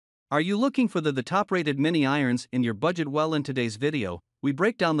Are you looking for the top-rated mini irons in your budget? Well, in today's video, we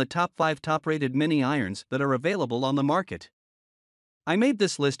break down the top 5 top-rated mini irons that are available on the market. I made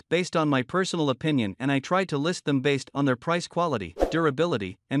this list based on my personal opinion, and I tried to list them based on their price, quality,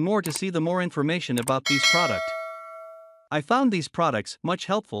 durability, and more to see the more information about these products. I found these products much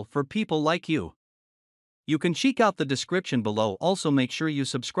helpful for people like you. You can check out the description below. Also make sure you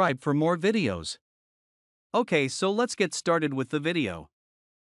subscribe for more videos. Okay, so let's get started with the video.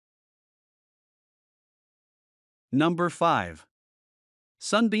 Number 5.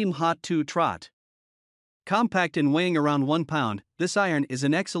 Sunbeam Hot 2 Trot. Compact and weighing around 1 pound, this iron is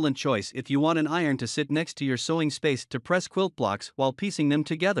an excellent choice if you want an iron to sit next to your sewing space to press quilt blocks while piecing them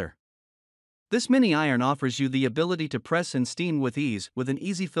together. This mini iron offers you the ability to press and steam with ease with an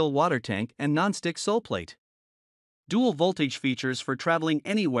easy fill water tank and non-stick sole plate. Dual voltage features for traveling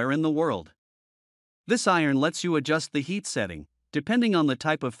anywhere in the world. This iron lets you adjust the heat setting, depending on the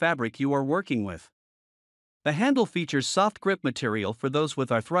type of fabric you are working with. The handle features soft grip material for those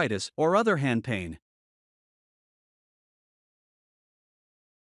with arthritis or other hand pain.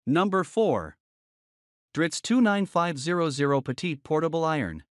 Number 4. Dritz 29500 Petite Portable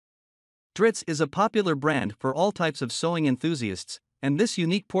Iron. Dritz is a popular brand for all types of sewing enthusiasts, and this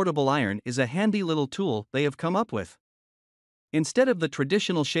unique portable iron is a handy little tool they have come up with. Instead of the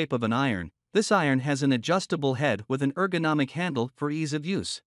traditional shape of an iron, this iron has an adjustable head with an ergonomic handle for ease of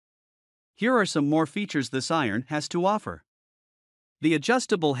use. Here are some more features this iron has to offer. The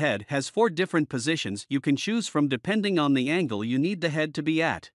adjustable head has 4 different positions you can choose from depending on the angle you need the head to be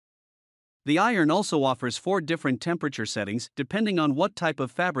at. The iron also offers 4 different temperature settings depending on what type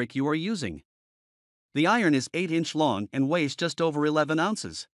of fabric you are using. The iron is 8-inch long and weighs just over 11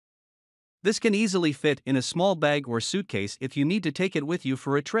 ounces. This can easily fit in a small bag or suitcase if you need to take it with you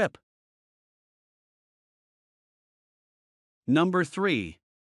for a trip. Number 3.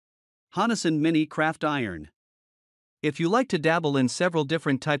 Honasan Mini Craft Iron. If you like to dabble in several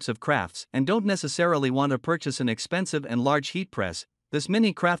different types of crafts and don't necessarily want to purchase an expensive and large heat press, this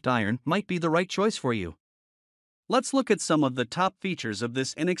mini craft iron might be the right choice for you. Let's look at some of the top features of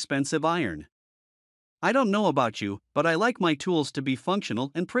this inexpensive iron. I don't know about you, but I like my tools to be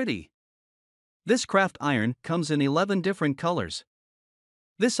functional and pretty. This craft iron comes in 11 different colors.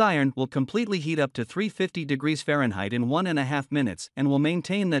 This iron will completely heat up to 350 degrees Fahrenheit in 1.5 minutes and will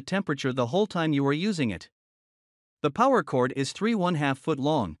maintain that temperature the whole time you are using it. The power cord is 3.5 foot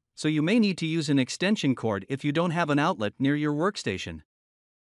long, so you may need to use an extension cord if you don't have an outlet near your workstation.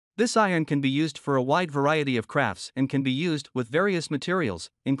 This iron can be used for a wide variety of crafts and can be used with various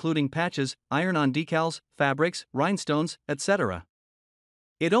materials, including patches, iron-on decals, fabrics, rhinestones, etc.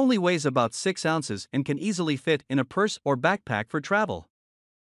 It only weighs about 6 ounces and can easily fit in a purse or backpack for travel.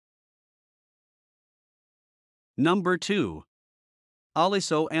 Number 2.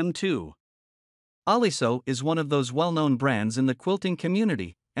 Aliso M2. Aliso is one of those well-known brands in the quilting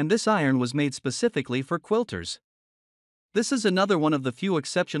community, and this iron was made specifically for quilters. This is another one of the few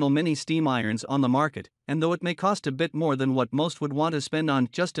exceptional mini steam irons on the market, and though it may cost a bit more than what most would want to spend on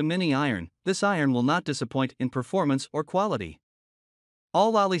just a mini iron, this iron will not disappoint in performance or quality.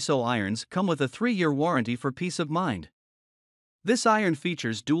 All Aliso irons come with a 3-year warranty for peace of mind. This iron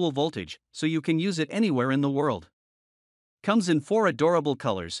features dual voltage, so you can use it anywhere in the world. Comes in 4 adorable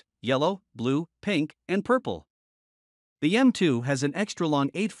colors: yellow, blue, pink, and purple. The M2 has an extra long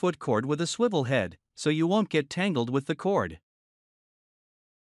 8-foot cord with a swivel head, so you won't get tangled with the cord.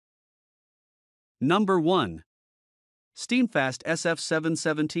 Number 1. Steamfast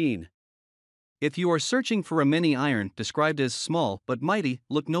SF717. If you are searching for a mini iron described as small but mighty,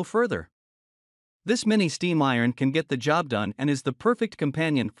 look no further. This mini steam iron can get the job done and is the perfect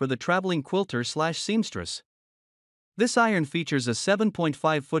companion for the traveling quilter/seamstress. This iron features a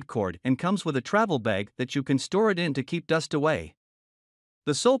 7.5-foot cord and comes with a travel bag that you can store it in to keep dust away.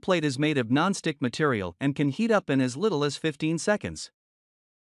 The sole plate is made of non-stick material and can heat up in as little as 15 seconds.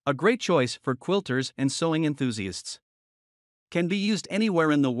 A great choice for quilters and sewing enthusiasts. Can be used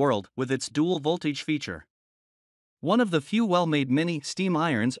anywhere in the world with its dual voltage feature. One of the few well-made mini steam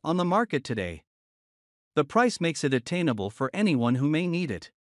irons on the market today. The price makes it attainable for anyone who may need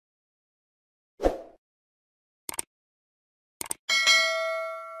it.